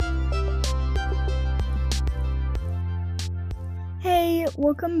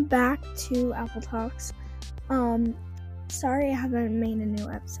welcome back to Apple Talks. Sorry I haven't made a new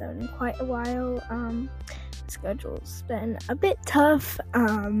episode in quite a while. Schedule's been a bit tough.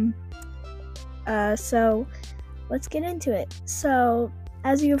 So let's get into it. So,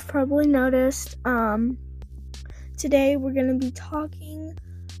 as you've probably noticed, today we're going to be talking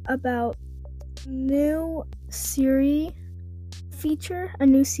about a new Siri feature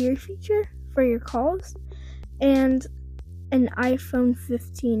for your calls, and an iPhone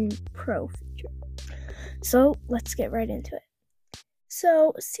 15 Pro feature. So let's get right into it.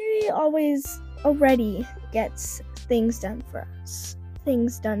 So Siri already gets things done for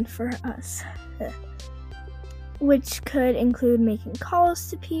us, which could include making calls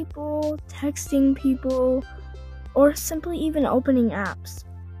to people, texting people, or simply even opening apps.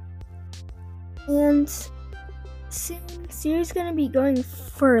 And soon Siri's going to be going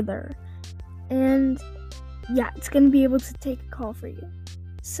further, and it's going to be able to take a call for you.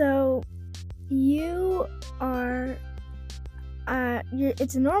 So you are,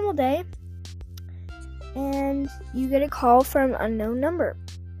 it's a normal day, and you get a call from an unknown number.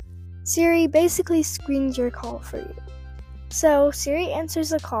 Siri basically screens your call for you. So Siri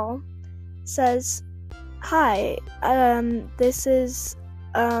answers the call, says, "Hi, this is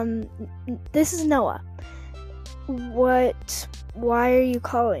Noah. Why are you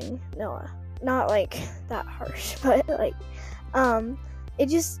calling, Noah?" Not like that harsh, but it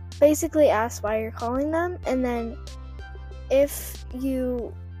just basically asks why you're calling them, and then if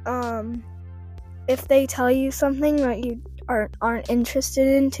they tell you something that you aren't interested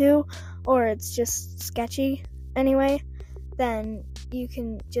into, or it's just sketchy anyway, then you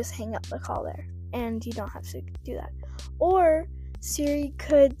can just hang up the call there, and you don't have to do that. Or Siri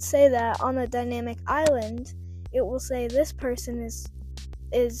could say that on a dynamic island, it will say this person is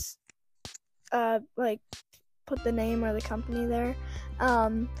put the name or the company there,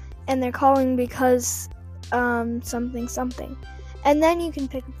 and they're calling because something, and then you can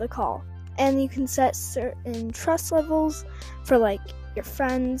pick up the call, and you can set certain trust levels for your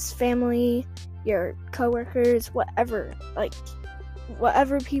friends, family, your coworkers, whatever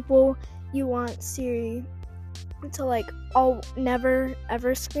people you want Siri to never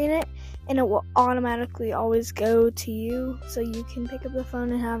ever screen it, and it will automatically always go to you, so you can pick up the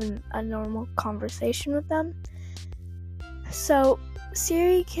phone and have a normal conversation with them. So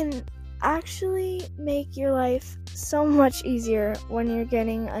Siri can actually make your life so much easier when you're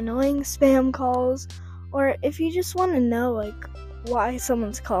getting annoying spam calls, or if you just want to know why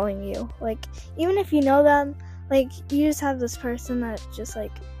someone's calling you. Even if you know them, you just have this person that just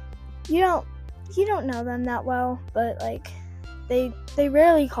you don't know them that well, but they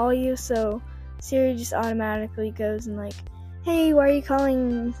rarely call you, so Siri just automatically goes and hey, why are you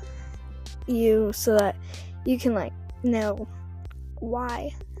calling you, so that you can know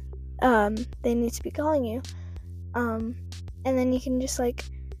why they need to be calling you, and then you can just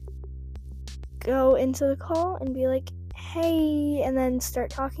go into the call and be hey, and then start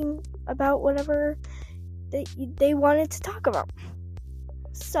talking about whatever they wanted to talk about.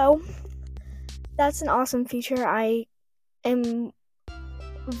 So that's an awesome feature. I am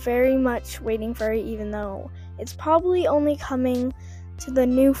very much waiting for it, even though it's probably only coming to the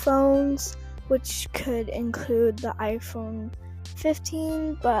new phones, which could include the iPhone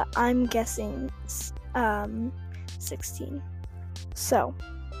 15, but I'm guessing 16. So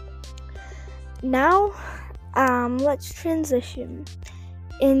now let's transition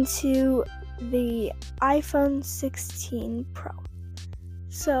into the iPhone 16 Pro.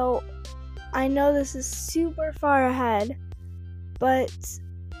 So I know this is super far ahead, but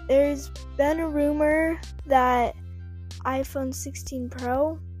there's been a rumor that iPhone 16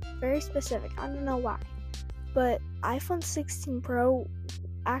 Pro, very specific, I don't know why, but iPhone 16 Pro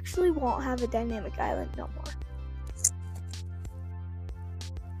actually won't have a dynamic island no more.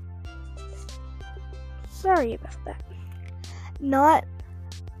 Sorry about that. Not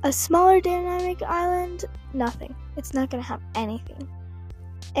a smaller dynamic island, nothing. It's not going to have anything.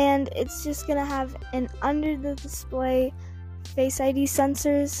 And it's just going to have an under-the-display Face ID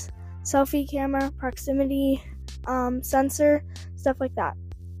sensors, selfie camera, proximity sensor, stuff like that.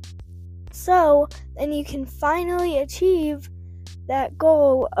 So then you can finally achieve that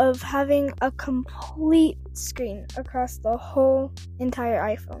goal of having a complete screen across the whole entire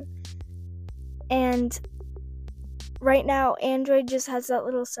iPhone. And right now, Android just has that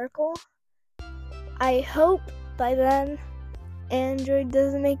little circle. I hope by then Android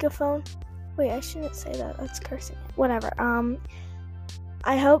doesn't make a phone. Wait, I shouldn't say that. That's cursing. Whatever.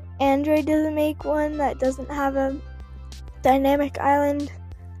 I hope Android doesn't make one that doesn't have a dynamic island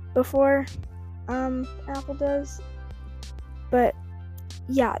before Apple does. But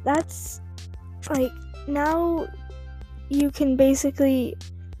yeah, that's like, now you can basically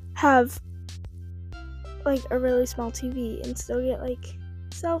have like a really small TV and still get like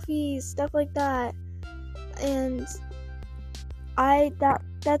selfies, stuff like that. And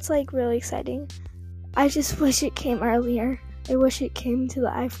that's like really exciting. I just wish it came earlier. I wish it came to the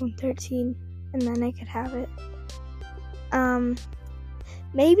iPhone 13 and then I could have it.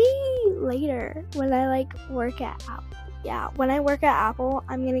 Maybe later when I like work at Apple. Yeah, when I work at Apple,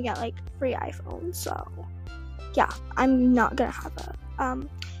 I'm gonna get like free iPhone. So yeah, I'm not gonna have a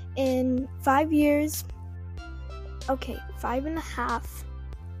in 5 years. Okay, 5.5,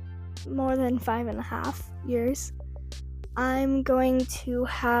 more than 5.5 years, I'm going to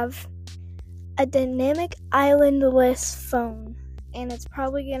have a dynamic islandless phone, and it's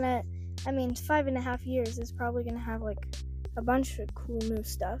probably gonna, 5.5 years is probably gonna have like a bunch of cool new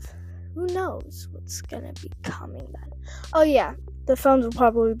stuff. Who knows what's gonna be coming then? Oh yeah, the phones will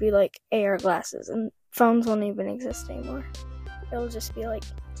probably be like AR glasses, and phones won't even exist anymore. It'll just be like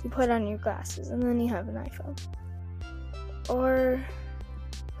you put on your glasses and then you have an iPhone. Or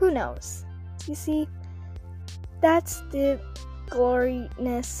who knows? You see, that's the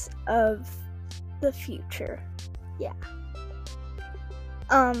gloriness of the future. Yeah.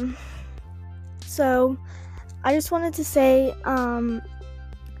 So I just wanted to say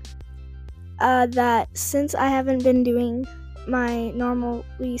that since I haven't been doing my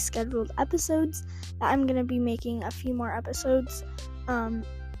normally scheduled episodes, that I'm gonna be making a few more episodes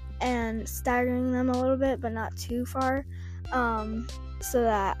and staggering them a little bit, but not too far, so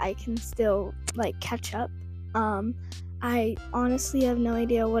that I can still like catch up. I honestly have no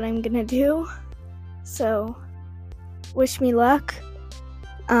idea what I'm gonna do, so wish me luck.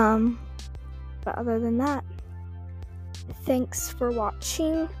 But other than that, thanks for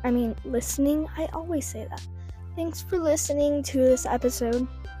listening. I always say that. Thanks for listening to this episode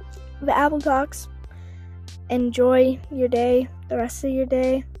of Apple Talks. Enjoy your day, the rest of your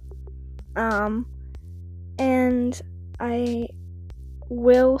day. And I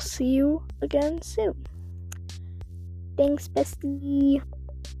will see you again soon. Thanks, bestie.